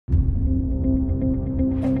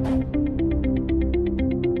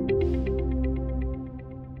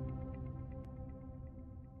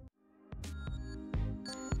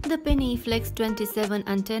PNI Flex 27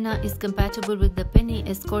 antenna is compatible with the PNI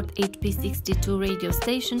Escort HP 62 radio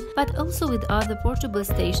station, but also with other portable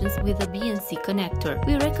stations with a BNC connector.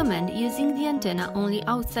 We recommend using the antenna only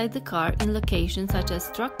outside the car in locations such as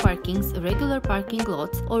truck parkings, regular parking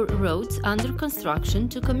lots, or roads under construction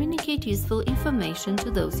to communicate useful information to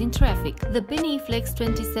those in traffic. The PNI Flex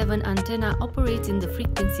 27 antenna operates in the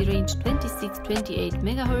frequency range 26-28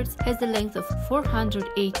 MHz, has a length of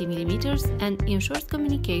 480 mm, and ensures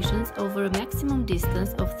communications over a maximum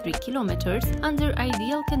distance of 3 km under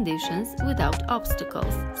ideal conditions without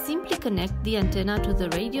obstacles. Simply connect the antenna to the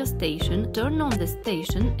radio station, turn on the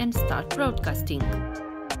station, and start broadcasting.